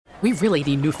We really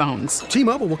need new phones.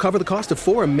 T-Mobile will cover the cost of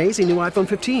 4 amazing new iPhone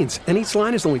 15s, and each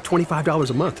line is only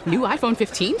 $25 a month. New iPhone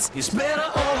 15s? It's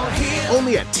better over here.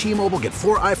 Only at T-Mobile, get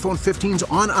 4 iPhone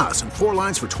 15s on us and 4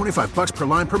 lines for $25 per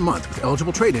line per month with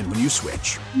eligible trade-in when you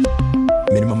switch.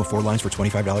 Minimum of 4 lines for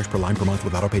 $25 per line per month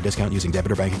with autopay discount using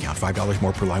debit or bank account. $5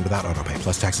 more per line without autopay,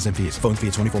 plus taxes and fees. Phone fee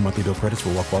at 24 monthly bill credits for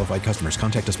well-qualified customers.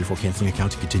 Contact us before canceling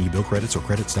account to continue bill credits or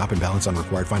credit stop and balance on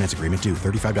required finance agreement due.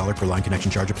 $35 per line connection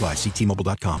charge applies. See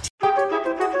T-Mobile.com.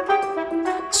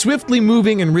 Swiftly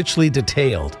moving and richly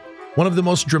detailed. One of the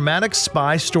most dramatic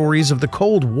spy stories of the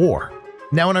Cold War.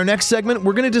 Now in our next segment,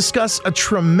 we're going to discuss a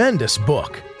tremendous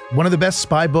book. One of the best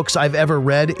spy books I've ever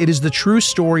read. It is the true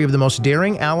story of the most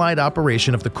daring Allied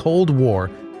operation of the Cold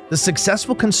War, the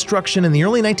successful construction in the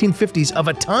early 1950s of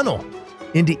a tunnel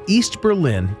into East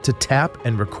Berlin to tap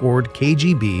and record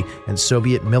KGB and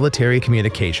Soviet military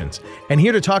communications. And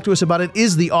here to talk to us about it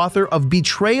is the author of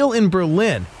Betrayal in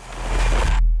Berlin,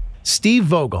 Steve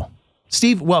Vogel.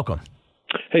 Steve, welcome.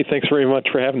 Hey, thanks very much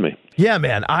for having me. Yeah,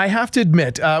 man. I have to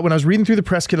admit, when I was reading through the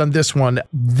press kit on this one,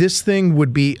 this thing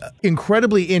would be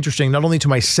incredibly interesting, not only to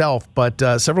myself, but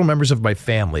several members of my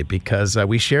family, because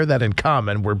we share that in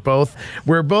common. We're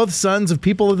both sons of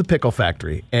people of the pickle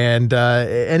factory. And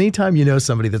anytime you know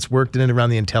somebody that's worked in and around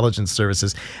the intelligence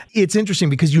services, it's interesting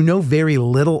because you know very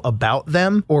little about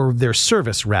them, or their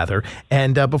service, rather.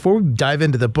 And before we dive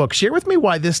into the book, share with me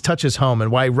why this touches home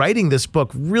and why writing this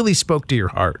book really spoke to your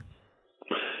heart.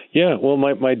 Yeah, well,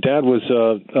 my dad was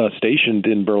stationed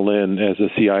in Berlin as a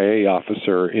CIA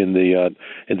officer in the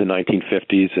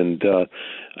 1950s, and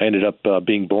I ended up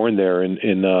being born there in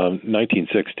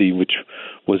 1960, which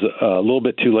was a little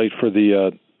bit too late for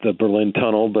the Berlin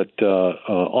Tunnel, but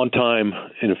on time,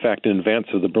 and in fact, in advance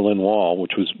of the Berlin Wall,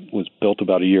 which was built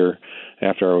about a year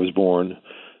after I was born.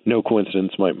 No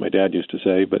coincidence, my dad used to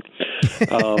say, but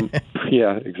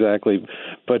yeah, exactly.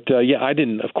 But yeah, I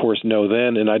didn't, of course, know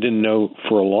then, and I didn't know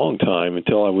for a long time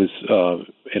until I was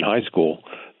in high school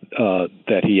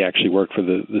that he actually worked for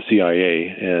the CIA.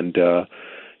 And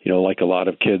you know, like a lot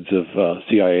of kids of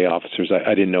CIA officers,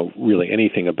 I didn't know really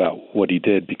anything about what he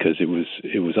did because it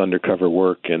was undercover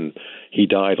work, and he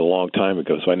died a long time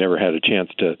ago. So I never had a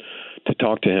chance to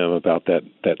talk to him about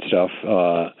that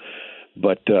stuff.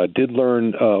 But did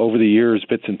learn over the years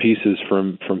bits and pieces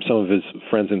from some of his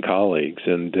friends and colleagues,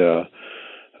 and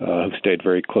who stayed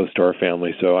very close to our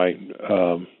family. So I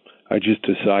just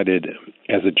decided,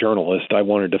 as a journalist, I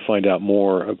wanted to find out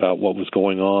more about what was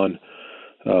going on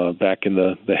back in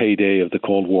the heyday of the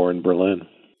Cold War in Berlin.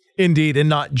 Indeed, and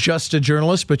not just a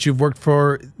journalist, but you've worked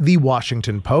for The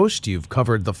Washington Post. You've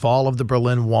covered the fall of the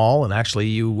Berlin Wall, and actually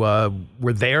you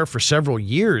were there for several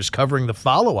years covering the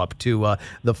follow-up to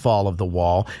the fall of the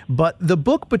wall. But the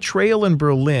book Betrayal in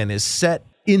Berlin is set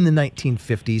in the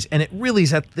 1950s, and it really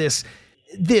is at this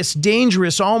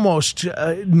dangerous, almost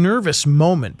nervous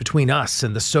moment between us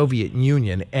and the Soviet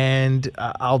Union. And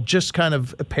I'll just kind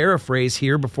of paraphrase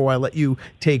here before I let you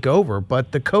take over,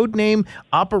 but the code name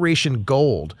Operation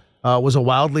Gold was a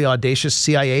wildly audacious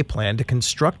CIA plan to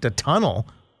construct a tunnel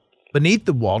beneath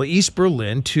the wall to East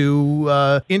Berlin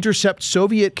to intercept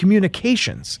Soviet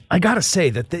communications. I gotta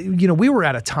say that we were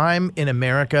at a time in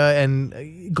America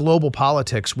and global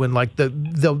politics when like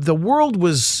the world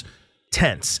was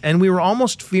tense, and we were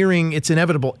almost fearing its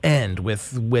inevitable end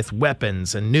with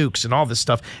weapons and nukes and all this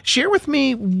stuff. Share with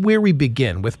me where we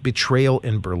begin with Betrayal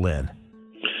in Berlin.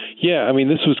 Yeah, I mean,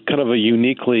 this was kind of a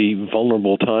uniquely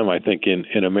vulnerable time, I think,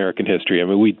 in American history. I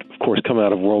mean, we, of course, come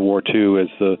out of World War II as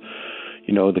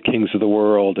the kings of the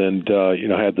world, and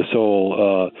had the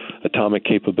sole atomic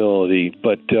capability.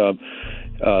 But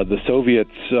the Soviets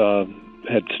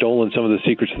had stolen some of the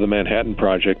secrets of the Manhattan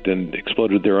Project and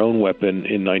exploded their own weapon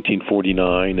in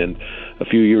 1949, and a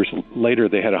few years later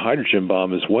they had a hydrogen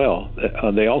bomb as well.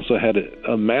 They also had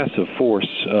a massive force,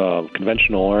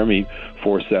 conventional army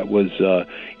force that was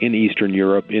in Eastern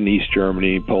Europe, in East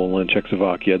Germany, Poland,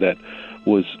 Czechoslovakia, that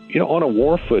was on a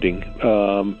war footing,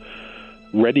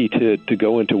 ready to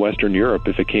go into Western Europe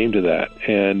if it came to that.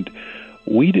 And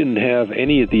we didn't have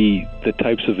any of the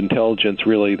types of intelligence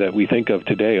really that we think of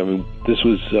today. I mean, this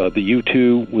was the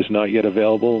U-2 was not yet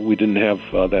available. We didn't have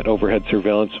that overhead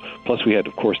surveillance. Plus, we had,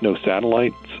 of course, no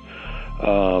satellites.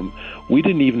 We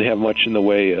didn't even have much in the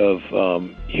way of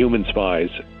human spies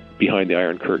behind the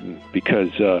Iron Curtain because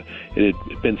it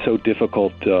had been so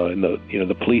difficult in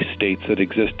the police states that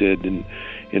existed in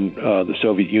the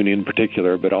Soviet Union in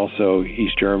particular, but also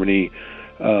East Germany.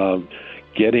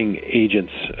 Getting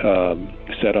agents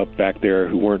set up back there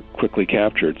who weren't quickly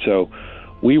captured. So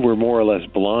we were more or less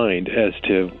blind as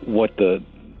to what the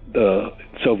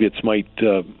Soviets might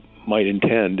might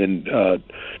intend. And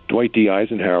Dwight D.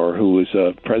 Eisenhower, who was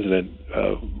president,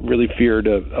 really feared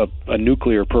a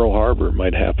nuclear Pearl Harbor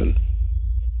might happen.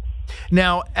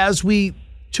 Now, as we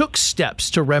took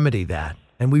steps to remedy that,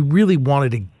 and we really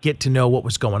wanted to get to know what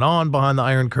was going on behind the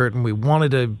Iron Curtain, we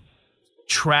wanted to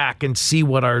track and see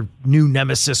what our new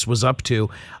nemesis was up to.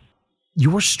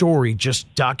 Your story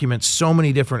just documents so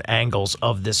many different angles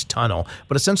of this tunnel.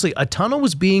 But essentially, a tunnel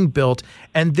was being built,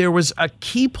 and there was a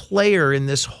key player in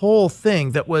this whole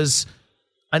thing that was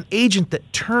an agent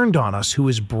that turned on us who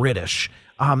is British.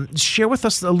 Share with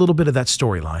us a little bit of that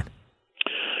storyline.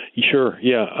 Sure.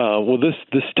 Yeah. Well,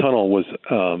 this tunnel was,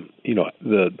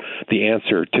 the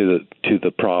answer to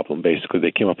the problem. Basically,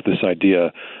 they came up with this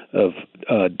idea of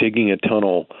digging a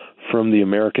tunnel from the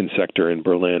American sector in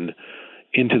Berlin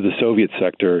into the Soviet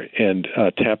sector and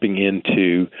tapping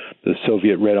into the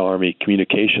Soviet Red Army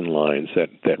communication lines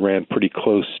that ran pretty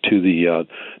close to the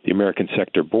American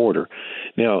sector border.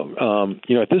 Now,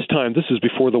 at this time, this is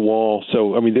before the wall,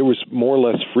 so there was more or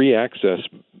less free access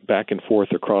back and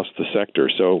forth across the sector.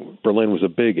 So Berlin was a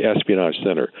big espionage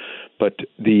center, but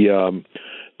the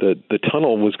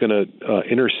tunnel was going to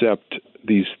intercept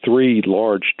these three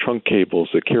large trunk cables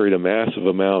that carried a massive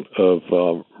amount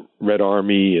of Red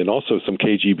Army and also some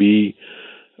KGB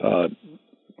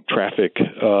traffic.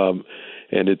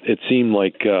 And it seemed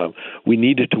like we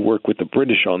needed to work with the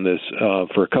British on this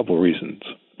for a couple of reasons.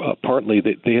 Partly,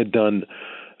 they had done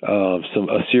a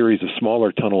series of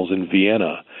smaller tunnels in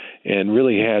Vienna and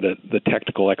really had the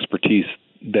technical expertise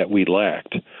that we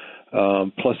lacked.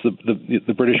 Plus,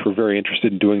 the British were very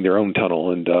interested in doing their own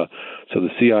tunnel, and so the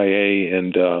CIA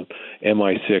and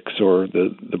MI6, or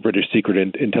the British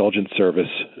Secret Intelligence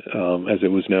Service, as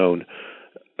it was known,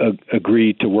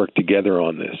 agreed to work together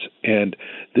on this. And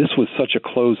this was such a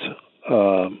close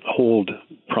hold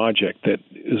project that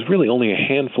it was really only a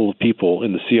handful of people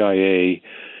in the CIA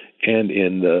and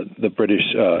in the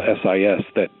British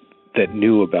SIS that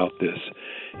knew about this.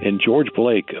 And George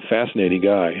Blake, a fascinating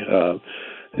guy,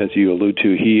 as you allude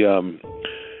to,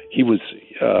 he was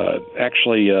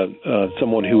actually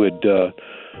someone who had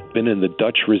been in the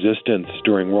Dutch resistance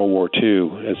during World War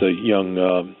II as a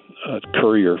young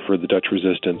courier for the Dutch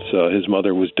resistance. His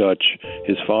mother was Dutch.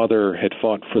 His father had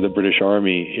fought for the British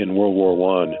Army in World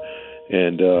War I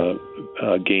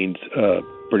and gained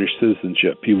British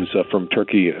citizenship. He was from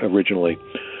Turkey originally.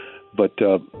 But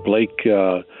Blake,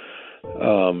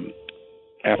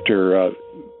 after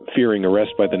fearing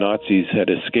arrest by the Nazis, had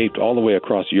escaped all the way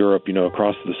across Europe,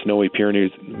 across the snowy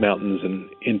Pyrenees Mountains and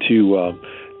into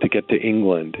to get to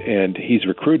England. And he's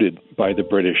recruited by the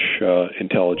British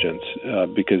intelligence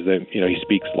because he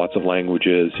speaks lots of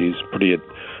languages. He's pretty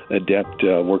adept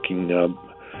working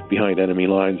behind enemy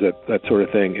lines, that sort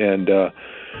of thing. And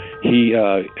he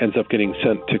ends up getting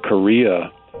sent to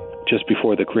Korea just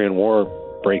before the Korean War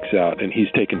breaks out, and he's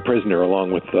taken prisoner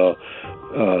along with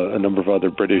a number of other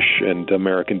British and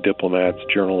American diplomats,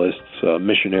 journalists,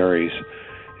 missionaries,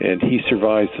 and he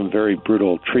survived some very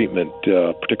brutal treatment,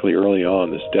 particularly early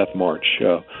on, this death march,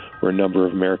 where a number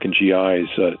of American GIs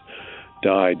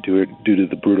died due to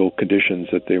the brutal conditions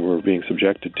that they were being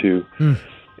subjected to.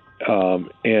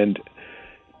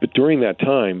 But during that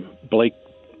time, Blake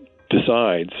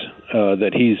decides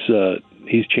that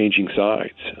he's changing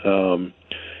sides.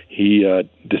 He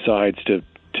decides to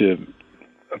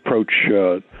approach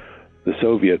the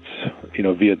Soviets,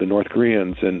 via the North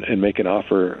Koreans and make an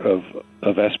offer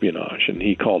of espionage, and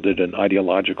he called it an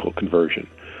ideological conversion.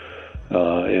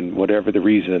 And whatever the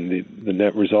reason, the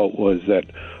net result was that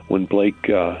when Blake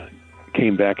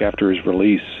came back after his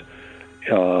release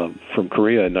from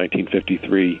Korea in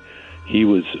 1953, he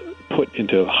was put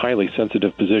into a highly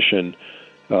sensitive position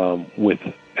with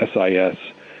SIS,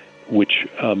 which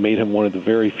made him one of the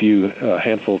very few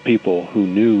handful of people who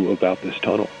knew about this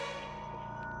tunnel.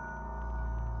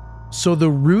 So the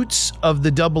roots of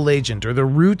the double agent, or the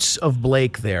roots of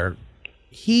Blake there,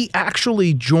 he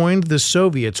actually joined the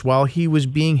Soviets while he was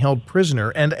being held prisoner.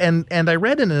 And I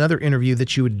read in another interview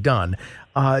that you had done,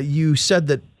 you said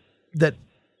that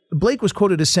Blake was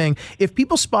quoted as saying, if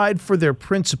people spied for their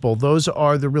principal, those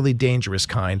are the really dangerous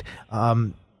kind.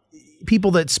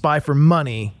 People that spy for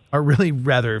money are really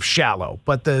rather shallow,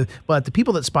 but the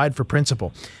people that spied for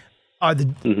principle are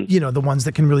the ones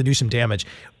that can really do some damage.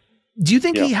 Do you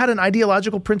think he had an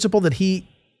ideological principle that he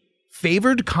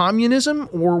favored communism,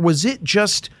 or was it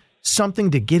just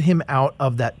something to get him out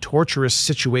of that torturous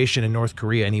situation in North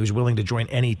Korea, and he was willing to join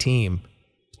any team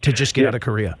to just get out of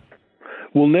Korea?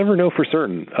 We'll never know for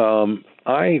certain.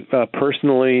 I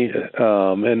personally,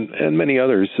 and many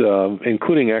others,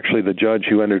 including actually the judge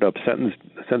who ended up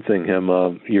sentencing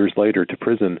him years later to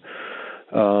prison,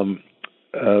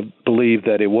 believe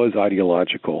that it was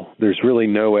ideological. There's really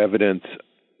no evidence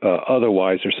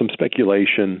otherwise. There's some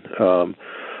speculation,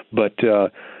 but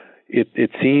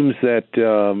it seems that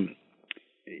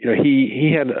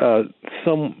he had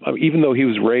some. Even though he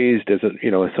was raised as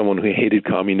as someone who hated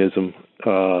communism,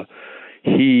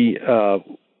 he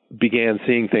began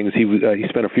seeing things. He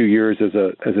spent a few years as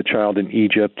a child in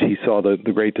Egypt. He saw the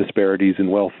great disparities in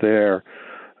wealth there.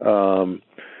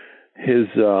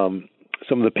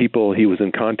 Some of the people he was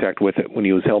in contact with when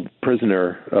he was held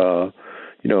prisoner,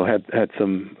 had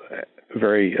some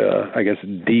very,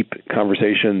 deep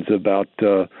conversations about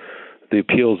the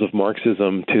appeals of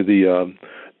Marxism to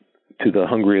the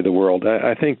hungry of the world.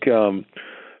 I think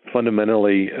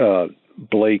fundamentally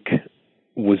Blake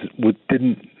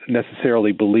didn't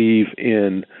necessarily believe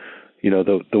in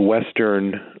the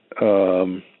Western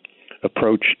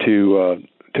approach to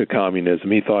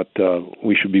communism. He thought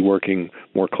we should be working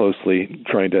more closely,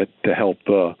 trying to help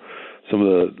some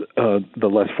of the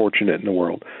less fortunate in the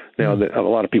world. Now, a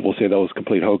lot of people say that was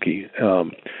complete hokey,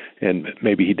 and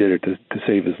maybe he did it to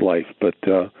save his life. But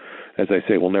as I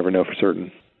say, we'll never know for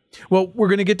certain. Well, we're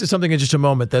going to get to something in just a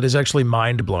moment that is actually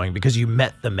mind-blowing because you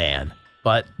met the man.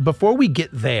 But before we get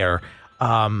there,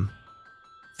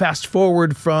 fast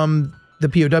forward from the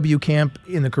POW camp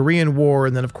in the Korean War,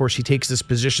 and then, of course, he takes this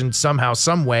position somehow,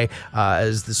 some way,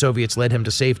 as the Soviets led him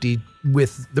to safety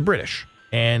with the British.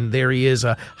 And there he is,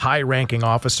 a high-ranking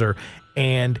officer.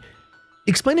 And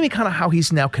explain to me kind of how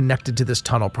he's now connected to this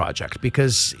tunnel project,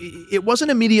 because it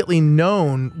wasn't immediately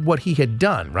known what he had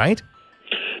done, right?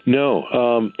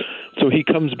 No. So he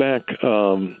comes back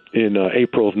in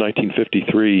April of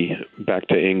 1953 back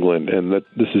to England, and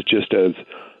this is just as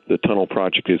the tunnel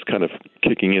project is kind of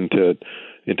kicking into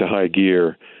high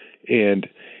gear, and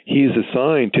he's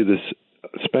assigned to this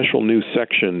special new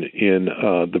section in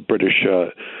the British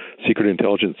Secret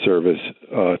Intelligence Service.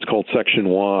 It's called Section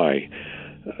Y,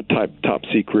 top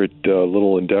secret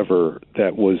little endeavor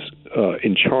that was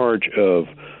in charge of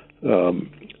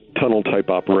tunnel type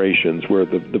operations, where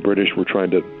the British were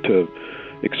trying to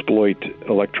exploit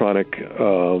electronic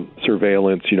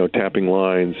surveillance, tapping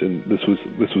lines, and this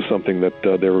was something that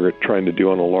they were trying to do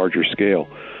on a larger scale.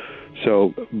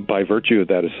 So by virtue of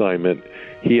that assignment,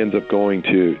 he ends up going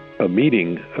to a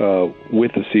meeting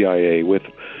with the CIA, with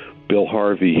Bill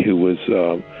Harvey, who was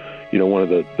one of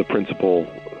the principal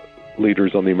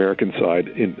leaders on the American side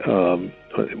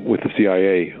with the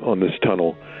CIA on this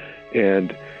tunnel,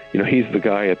 and he's the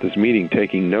guy at this meeting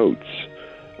taking notes,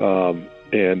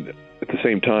 and at the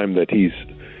same time that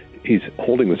he's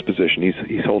holding this position,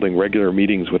 he's holding regular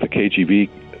meetings with a KGB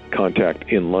contact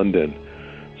in London.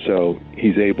 So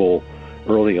he's able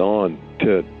early on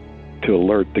to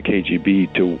alert the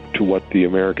KGB to what the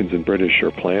Americans and British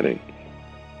are planning.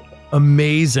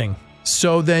 Amazing.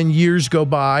 So then years go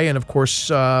by, and of course,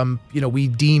 we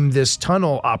deem this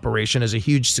tunnel operation as a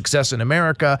huge success in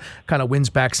America, kind of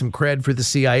wins back some cred for the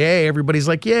CIA. Everybody's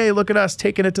like, yay, look at us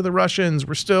taking it to the Russians.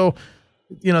 We're still,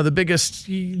 the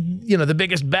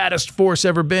biggest, baddest force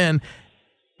ever been.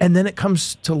 And then it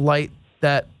comes to light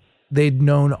that they'd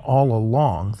known all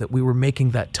along that we were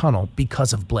making that tunnel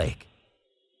because of Blake.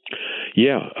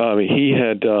 Yeah, he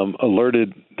had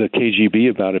alerted the KGB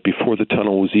about it before the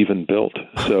tunnel was even built.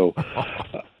 So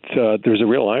there's a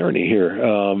real irony here.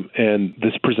 And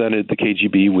this presented the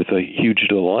KGB with a huge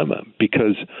dilemma,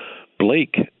 because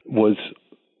Blake was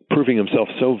proving himself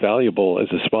so valuable as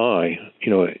a spy,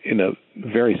 in a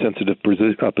very sensitive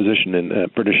position in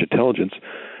British intelligence.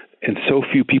 And so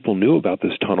few people knew about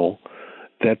this tunnel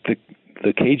that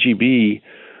the KGB,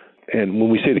 and when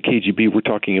we say the KGB, we're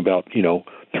talking about,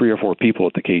 3 or 4 people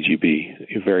at the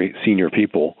KGB, very senior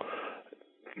people,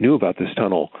 knew about this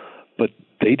tunnel, but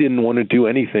they didn't want to do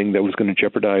anything that was going to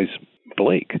jeopardize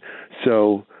Blake.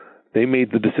 So they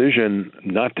made the decision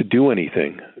not to do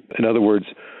anything. In other words,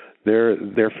 their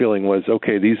feeling was,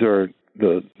 okay, these are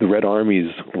the Red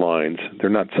Army's lines. They're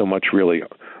not so much really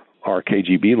our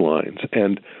KGB lines.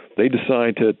 And they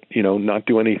decide to, not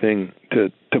do anything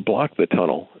to block the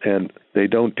tunnel. And they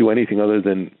don't do anything other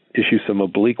than issue some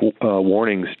oblique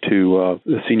warnings to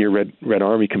the senior Red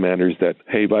Army commanders that,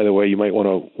 hey, by the way, you might want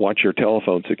to watch your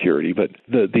telephone security. But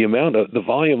the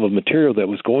volume of material that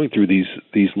was going through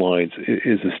these lines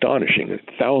is astonishing.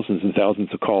 Thousands and thousands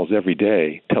of calls every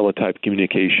day, teletype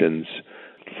communications,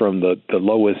 from the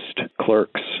lowest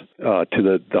clerks to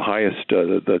the highest,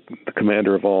 the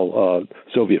commander of all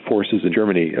Soviet forces in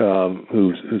Germany,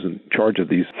 who's in charge of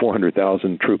these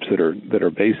 400,000 troops that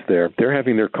are based there. They're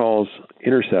having their calls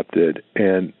intercepted,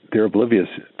 and they're oblivious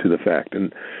to the fact.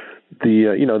 And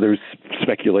there's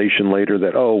speculation later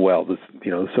that,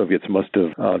 the Soviets must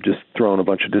have just thrown a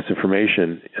bunch of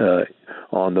disinformation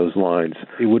on those lines.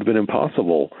 It would have been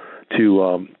impossible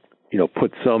to,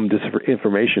 put some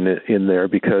disinformation in there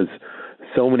because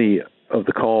so many of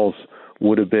the calls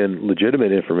would have been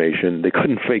legitimate information. They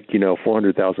couldn't fake,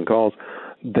 400,000 calls.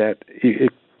 That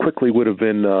it quickly would have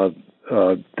been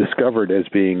discovered as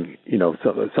being,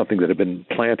 something that had been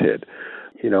planted.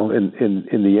 In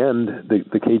the end,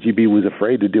 the KGB was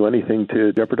afraid to do anything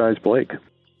to jeopardize Blake.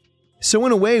 So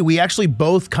in a way, we actually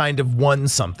both kind of won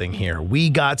something here. We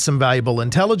got some valuable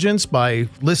intelligence by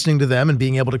listening to them and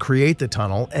being able to create the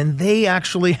tunnel, and they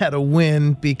actually had a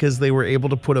win because they were able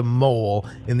to put a mole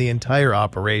in the entire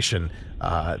operation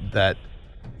that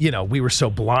we were so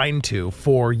blind to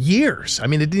for years. I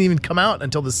mean, it didn't even come out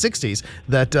until the 60s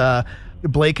that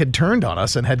Blake had turned on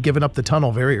us and had given up the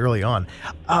tunnel very early on.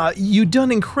 You've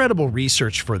done incredible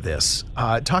research for this.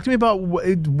 Talk to me about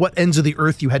what ends of the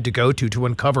earth you had to go to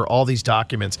uncover all these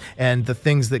documents and the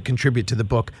things that contribute to the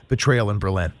book Betrayal in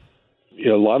Berlin. A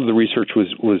lot of the research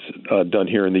was done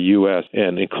here in the U.S.,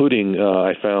 and including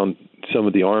I found some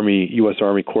of the U.S.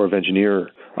 Army Corps of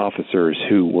Engineer officers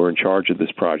who were in charge of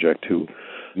this project who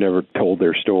never told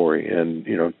their story. And,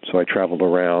 so I traveled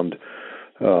around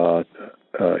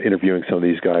interviewing some of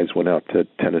these guys, went out to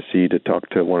Tennessee to talk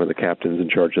to one of the captains in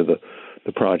charge of the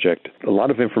project. A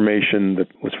lot of information that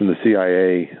was from the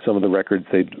CIA, some of the records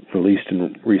they'd released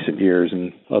in recent years,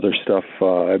 and other stuff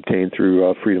I obtained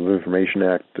through Freedom of Information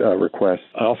Act requests.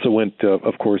 I also went,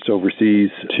 of course, overseas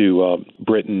to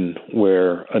Britain,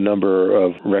 where a number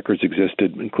of records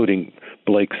existed, including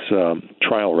Blake's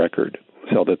trial record,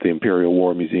 held at the Imperial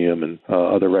War Museum, and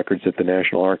other records at the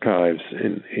National Archives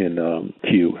in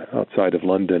Kew, outside of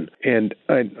London. And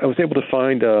I was able to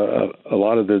find a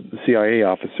lot of the CIA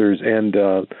officers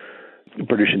and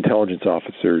British intelligence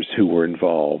officers who were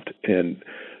involved. And,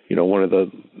 one of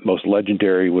the most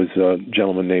legendary was a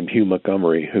gentleman named Hugh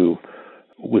Montgomery, who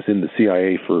was in the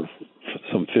CIA for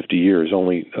some 50 years,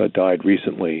 only died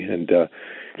recently. And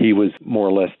he was more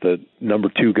or less the number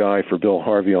 2 guy for Bill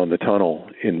Harvey on the tunnel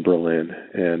in Berlin,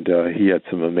 and he had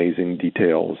some amazing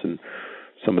details. And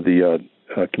some of the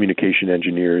communication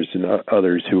engineers and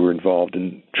others who were involved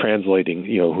in translating,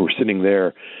 who were sitting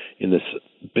there in this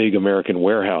big American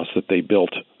warehouse that they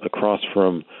built across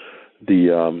from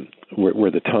the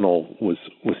where the tunnel was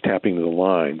tapping the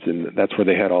lines, and that's where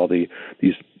they had all these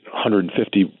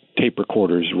 150 tape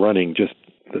recorders running, just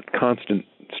the constant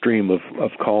stream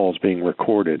of calls being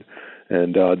recorded,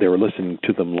 and they were listening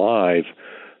to them live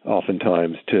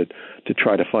oftentimes to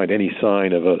try to find any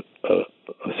sign of a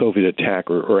Soviet attack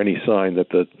or any sign that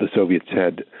the Soviets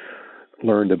had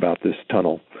learned about this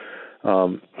tunnel.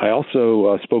 I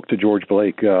also spoke to George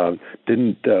Blake.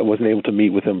 Wasn't able to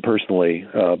meet with him personally,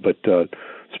 but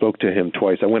spoke to him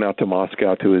twice. I went out to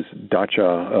Moscow to his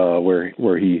dacha,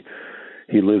 where he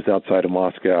lives outside of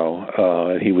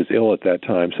Moscow. He was ill at that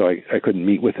time, so I couldn't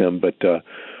meet with him, but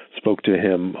spoke to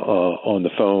him on the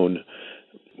phone.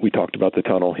 We talked about the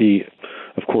tunnel. He,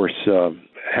 of course,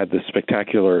 had this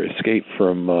spectacular escape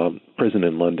from prison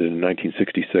in London in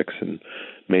 1966 and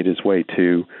made his way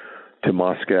to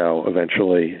Moscow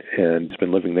eventually, and has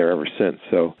been living there ever since.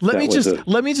 So let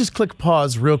me just click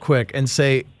pause real quick and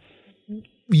say,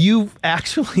 you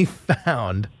actually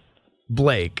found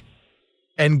Blake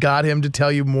and got him to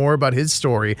tell you more about his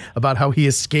story, about how he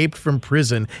escaped from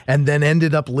prison and then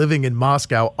ended up living in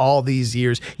Moscow all these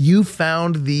years. You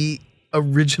found the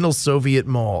original Soviet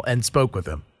mole and spoke with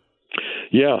him.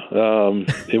 Yeah,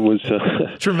 it was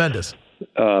tremendous.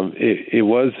 It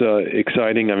was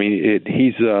exciting. I mean,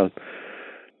 he's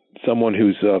someone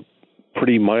who's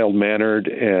pretty mild-mannered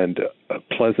and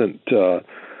pleasant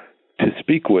to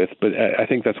speak with, but I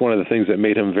think that's one of the things that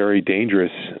made him very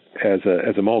dangerous as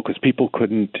a mole, because people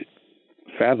couldn't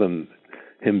fathom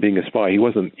him being a spy. He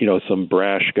wasn't, some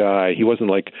brash guy. He wasn't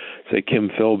like, say, Kim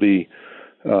Philby,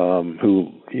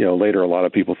 who, later a lot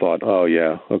of people thought, oh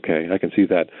yeah, okay, I can see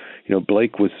that.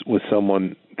 Blake was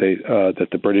someone that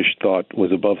the British thought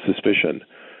was above suspicion,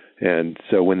 and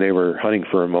so when they were hunting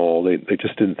for a mole, they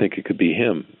just didn't think it could be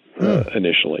him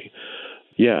initially.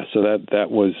 Yeah, so that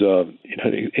was an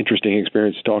interesting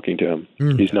experience talking to him.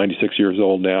 He's 96 years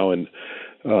old now and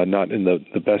not in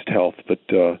the best health, but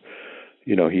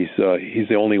he's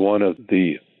the only one of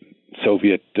the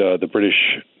Soviet, the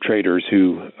British traders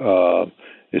who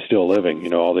is still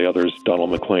living. All the others, Donald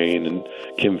McLean and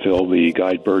Kim Philby,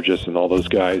 Guy Burgess, and all those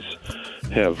guys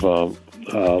have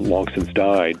long since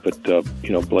died, but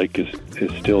Blake is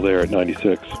still there at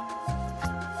 96.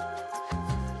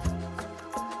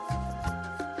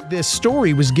 this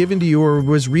story was given to you, or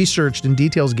was researched and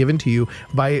details given to you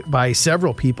by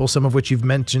several people, some of which you've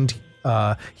mentioned,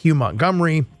 Hugh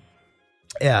Montgomery,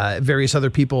 various other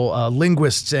people,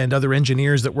 linguists and other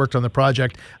engineers that worked on the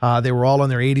project. They were all in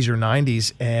their 80s or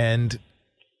 90s and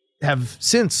have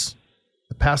since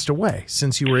passed away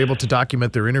since you were able to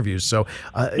document their interviews. So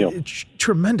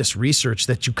tremendous research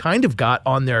that you kind of got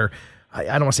on their, I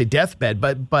don't want to say deathbed,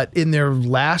 but in their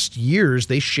last years,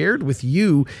 they shared with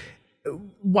you.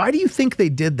 Why do you think they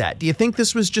did that? Do you think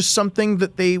this was just something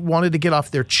that they wanted to get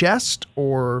off their chest,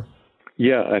 or?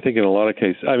 Yeah, I think in a lot of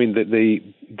cases, I mean,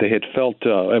 they had felt,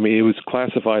 I mean, it was a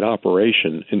classified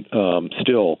operation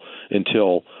still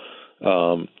until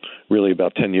really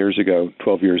about 10 years ago,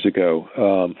 12 years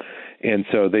ago. And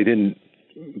so they didn't,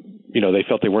 they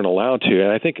felt they weren't allowed to.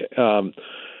 And I think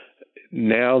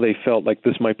now they felt like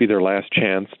this might be their last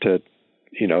chance to,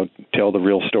 tell the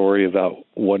real story about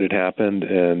what had happened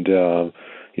and,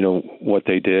 what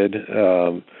they did.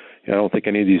 I don't think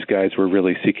any of these guys were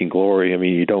really seeking glory. I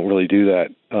mean, you don't really do that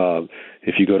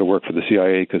if you go to work for the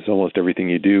CIA, because almost everything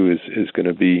you do is going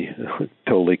to be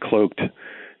totally cloaked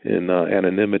in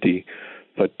anonymity.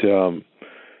 But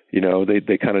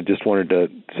they kind of just wanted to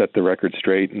set the record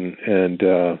straight and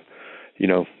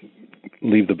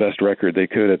leave the best record they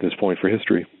could at this point for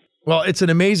history. Well, it's an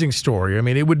amazing story. I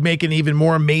mean, it would make an even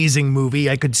more amazing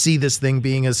movie. I could see this thing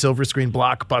being a silver screen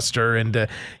blockbuster, and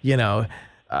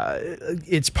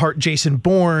it's part Jason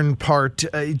Bourne, part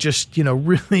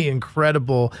really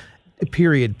incredible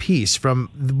period piece from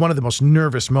one of the most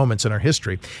nervous moments in our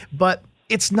history. But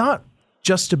it's not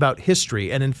just about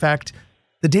history. And in fact,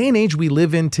 the day and age we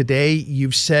live in today,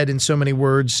 you've said in so many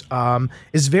words,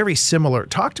 is very similar.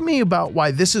 Talk to me about why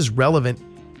this is relevant,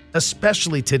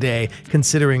 especially today,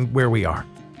 considering where we are.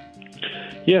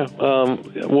 Yeah.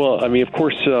 Well, I mean, of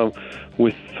course,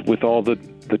 with all the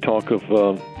talk of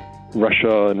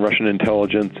Russia and Russian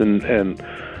intelligence and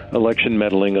election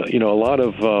meddling, a lot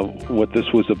of what this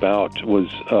was about was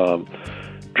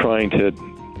trying to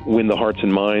win the hearts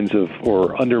and minds of,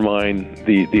 or undermine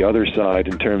the other side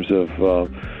in terms of,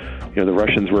 the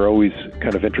Russians were always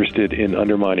kind of interested in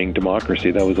undermining democracy.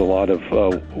 That was a lot of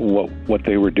what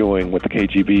they were doing, what the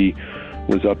KGB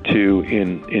was up to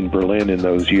in Berlin in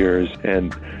those years.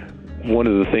 And one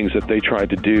of the things that they tried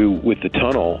to do with the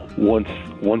tunnel,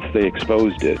 once they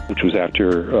exposed it, which was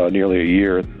after nearly a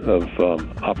year of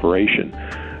operation,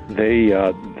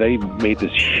 they made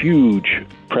this huge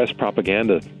press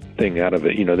propaganda thing out of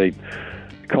it. They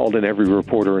called in every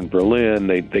reporter in Berlin.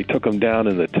 They took them down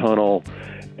in the tunnel.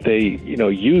 They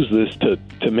used this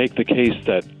to make the case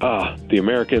that the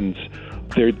Americans,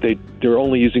 they're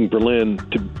only using Berlin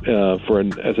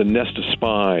as a nest of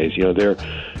spies.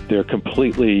 They're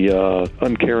completely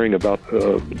uncaring about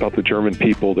the German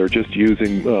people. They're just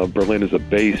using Berlin as a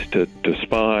base to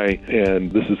spy,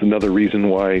 and this is another reason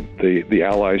why the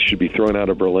Allies should be thrown out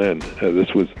of Berlin.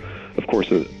 This was, of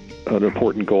course, an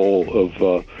important goal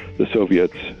of the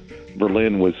Soviets.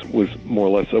 Berlin was more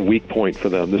or less a weak point for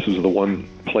them. This was the one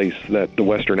place that the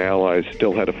Western Allies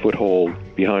still had a foothold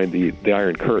behind the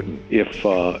Iron Curtain. If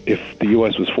the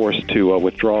U.S. was forced to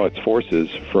withdraw its forces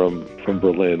from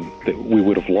Berlin, we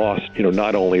would have lost,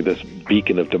 not only this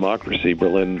beacon of democracy,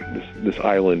 Berlin, this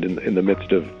island in the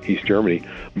midst of East Germany,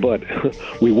 but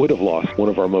we would have lost one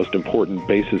of our most important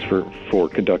bases for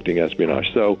conducting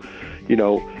espionage. So,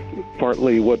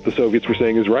 partly what the Soviets were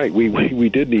saying is right. We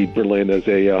did need Berlin as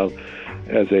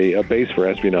a base for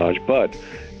espionage, but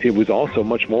it was also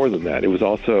much more than that. It was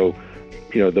also,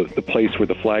 the place where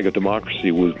the flag of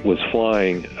democracy was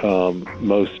flying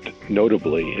most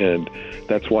notably, and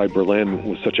that's why Berlin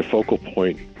was such a focal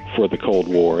point for the Cold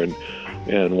War,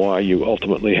 and why you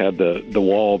ultimately had the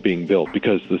wall being built,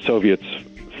 because the Soviets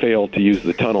failed to use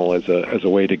the tunnel as a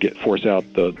way to force out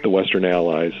the Western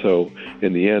Allies. So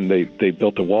in the end, they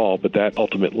built a wall, but that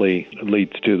ultimately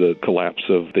leads to the collapse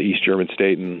of the East German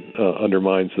state and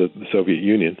undermines the Soviet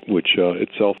Union, which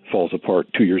itself falls apart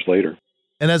 2 years later.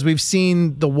 And as we've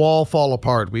seen the wall fall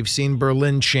apart, we've seen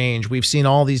Berlin change, we've seen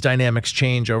all these dynamics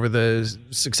change over the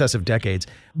successive decades.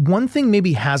 One thing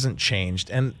maybe hasn't changed,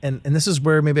 and this is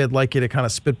where maybe I'd like you to kind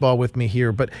of spitball with me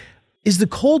here, but is the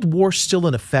Cold War still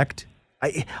in effect?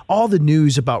 All the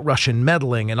news about Russian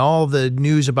meddling and all the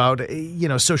news about,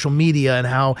 social media and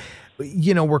how,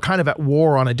 we're kind of at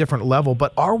war on a different level.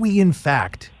 But are we, in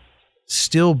fact,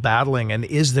 still battling? And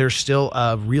is there still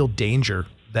a real danger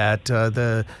that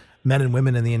the men and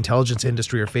women in the intelligence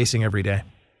industry are facing every day?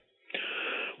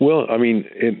 Well, I mean,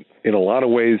 in a lot of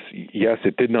ways, yes,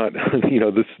 it did not.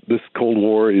 This Cold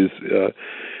War is,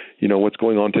 what's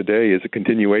going on today is a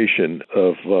continuation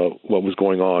of what was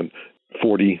going on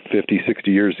 40, 50,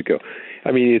 60 years ago.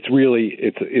 I mean,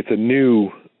 it's a new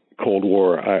Cold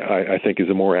War, I think is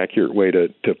a more accurate way to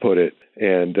put it.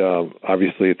 And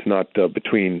obviously it's not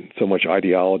between so much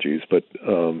ideologies, but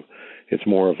it's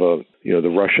more of the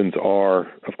Russians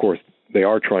are, of course, they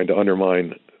are trying to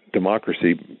undermine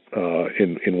democracy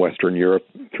in Western Europe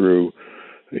through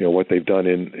what they've done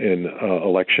in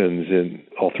elections and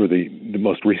all through the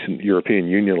most recent European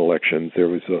Union elections. There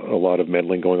was a lot of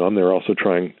meddling going on. They're also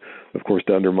trying, of course,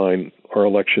 to undermine our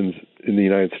elections in the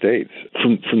United States.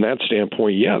 From that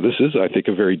standpoint, yeah, this is, I think,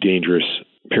 a very dangerous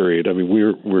period. I mean,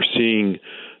 we're seeing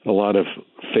a lot of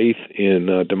faith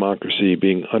in democracy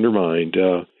being undermined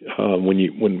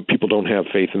when people don't have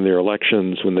faith in their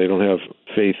elections, when they don't have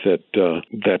faith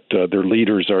that their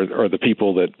leaders are the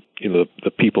people that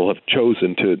the people have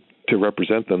chosen to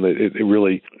represent them.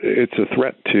 It's a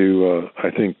threat to I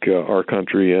think our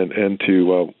country and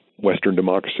to Western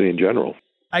democracy in general.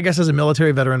 I guess as a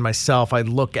military veteran myself, I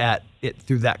look at it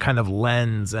through that kind of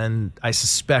lens, and I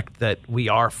suspect that we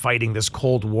are fighting this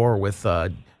Cold War with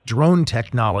drone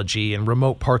technology in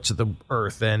remote parts of the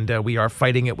earth, and we are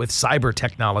fighting it with cyber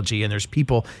technology, and there's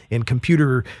people in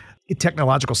computer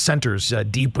technological centers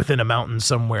deep within a mountain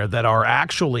somewhere that are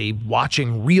actually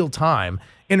watching real-time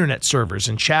internet servers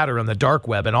and chatter on the dark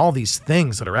web and all these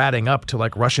things that are adding up to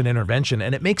like Russian intervention.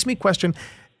 And it makes me question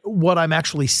what I'm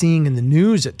actually seeing in the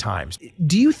news at times.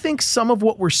 Do you think some of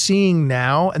what we're seeing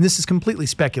now, and this is completely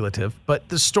speculative, but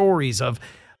the stories of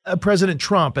President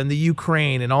Trump and the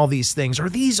Ukraine and all these things, are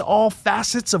these all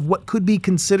facets of what could be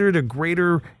considered a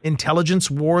greater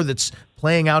intelligence war that's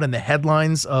playing out in the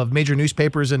headlines of major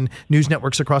newspapers and news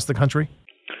networks across the country?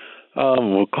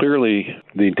 Well, clearly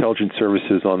the intelligence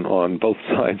services on both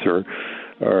sides are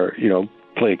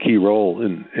play a key role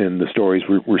in the stories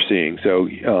we're seeing. So,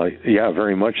 yeah,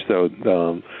 very much so.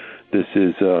 This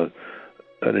is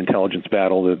an intelligence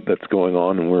battle that's going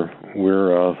on, and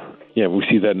we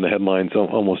see that in the headlines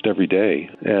almost every day.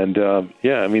 And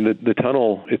I mean, the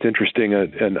tunnel, it's interesting.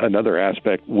 And another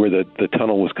aspect where the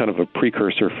tunnel was kind of a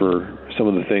precursor for some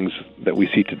of the things that we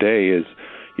see today is,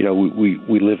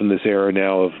 we live in this era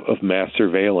now of mass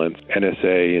surveillance,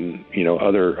 NSA and,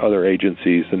 other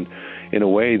agencies. And in a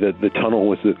way that the tunnel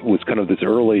was kind of this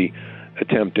early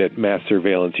attempt at mass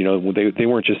surveillance. They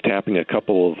weren't just tapping a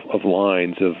couple of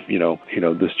lines of,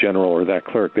 this general or that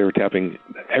clerk. They were tapping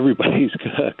everybody's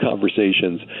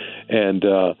conversations. And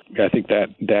I think that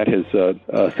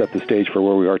has set the stage for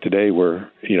where we are today, where,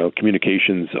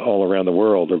 communications all around the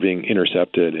world are being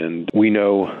intercepted. And we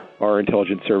know, our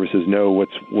intelligence services know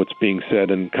what's being said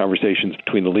in conversations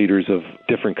between the leaders of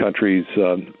different countries.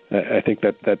 I think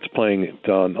that's playing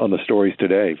on the stories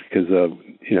today, because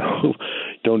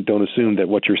don't assume that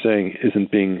what you're saying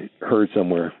isn't being heard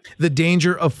somewhere. The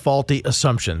danger of faulty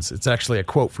assumptions. It's actually a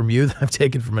quote from you that I've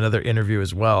taken from another interview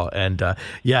as well. And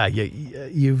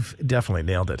you've definitely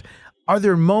nailed it. Are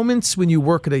there moments when you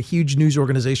work at a huge news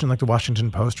organization like the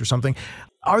Washington Post or something,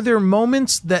 are there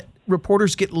moments that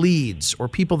reporters get leads, or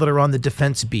people that are on the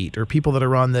defense beat, or people that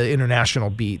are on the international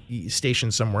beat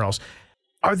stationed somewhere else?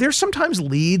 Are there sometimes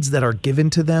leads that are given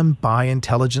to them by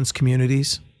intelligence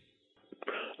communities?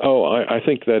 Oh, I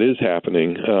think that is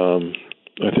happening.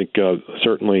 I think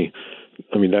certainly,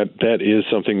 I mean, that is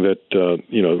something that,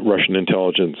 Russian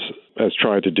intelligence has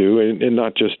tried to do, and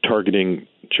not just targeting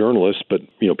journalists, but,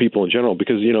 people in general,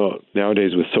 because,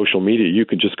 nowadays with social media, you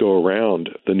can just go around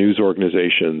the news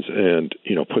organizations and,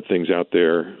 put things out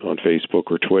there on Facebook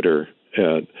or Twitter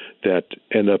that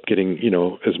end up getting,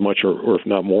 as much or if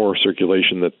not more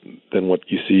circulation than what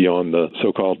you see on the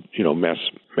so-called,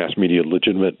 mass media,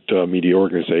 legitimate media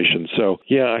organizations. So,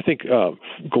 yeah, I think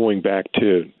going back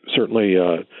to certainly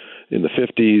in the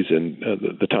 50s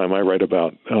and the time I write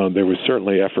about, there was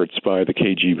certainly efforts by the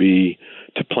KGB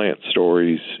to plant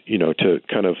stories, to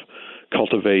kind of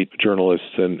cultivate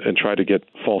journalists and try to get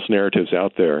false narratives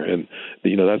out there. And,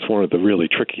 that's one of the really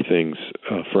tricky things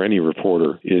for any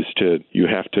reporter is you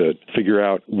have to figure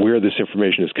out where this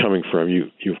information is coming from.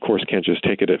 You of course can't just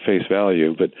take it at face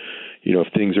value, but,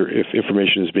 if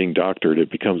information is being doctored,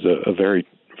 it becomes a very,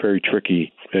 very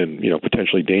tricky and,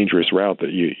 potentially dangerous route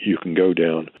that you can go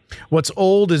down. What's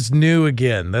old is new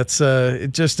again. That's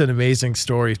just an amazing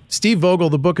story. Steve Vogel,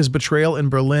 the book is Betrayal in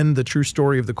Berlin, the true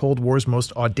story of the Cold War's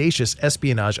most audacious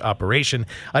espionage operation.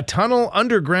 A tunnel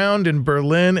underground in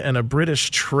Berlin and a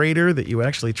British traitor that you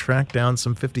actually tracked down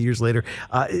some 50 years later.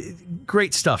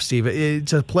 Great stuff, Steve.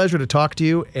 It's a pleasure to talk to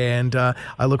you, and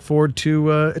I look forward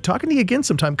to talking to you again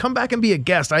sometime. Come back and be a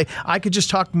guest. I could just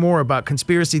talk more about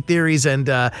conspiracy theories and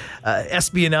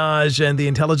espionage and the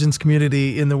intelligence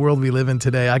community in the world we live in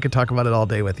today. I could talk about it all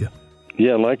day with you.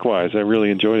 Yeah, likewise. I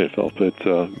really enjoyed it, Philip. It's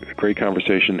a great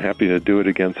conversation. Happy to do it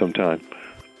again sometime.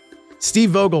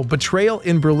 Steve Vogel, Betrayal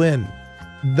in Berlin.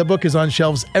 The book is on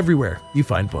shelves everywhere you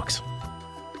find books.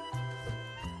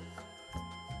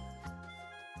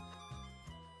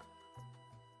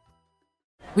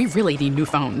 We really need new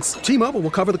phones. T-Mobile will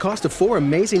cover the cost of 4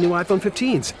 amazing new iPhone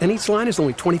 15s, and each line is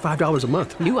only $25 a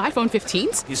month. New iPhone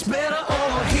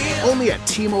 15s? Only at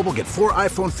T-Mobile, get 4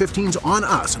 iPhone 15s on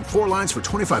us and 4 lines for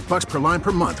 $25 per line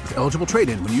per month with eligible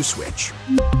trade-in when you switch.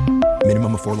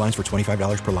 Minimum of 4 lines for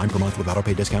 $25 per line per month with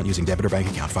autopay discount using debit or bank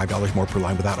account. $5 more per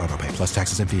line without autopay, plus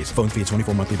taxes and fees. Phone fee at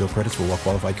 24 monthly bill credits for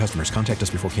well-qualified customers. Contact us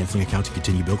before canceling account to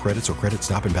continue bill credits or credit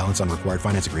stop and balance on required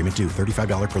finance agreement due.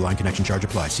 $35 per line connection charge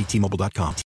applies. See T-Mobile.com.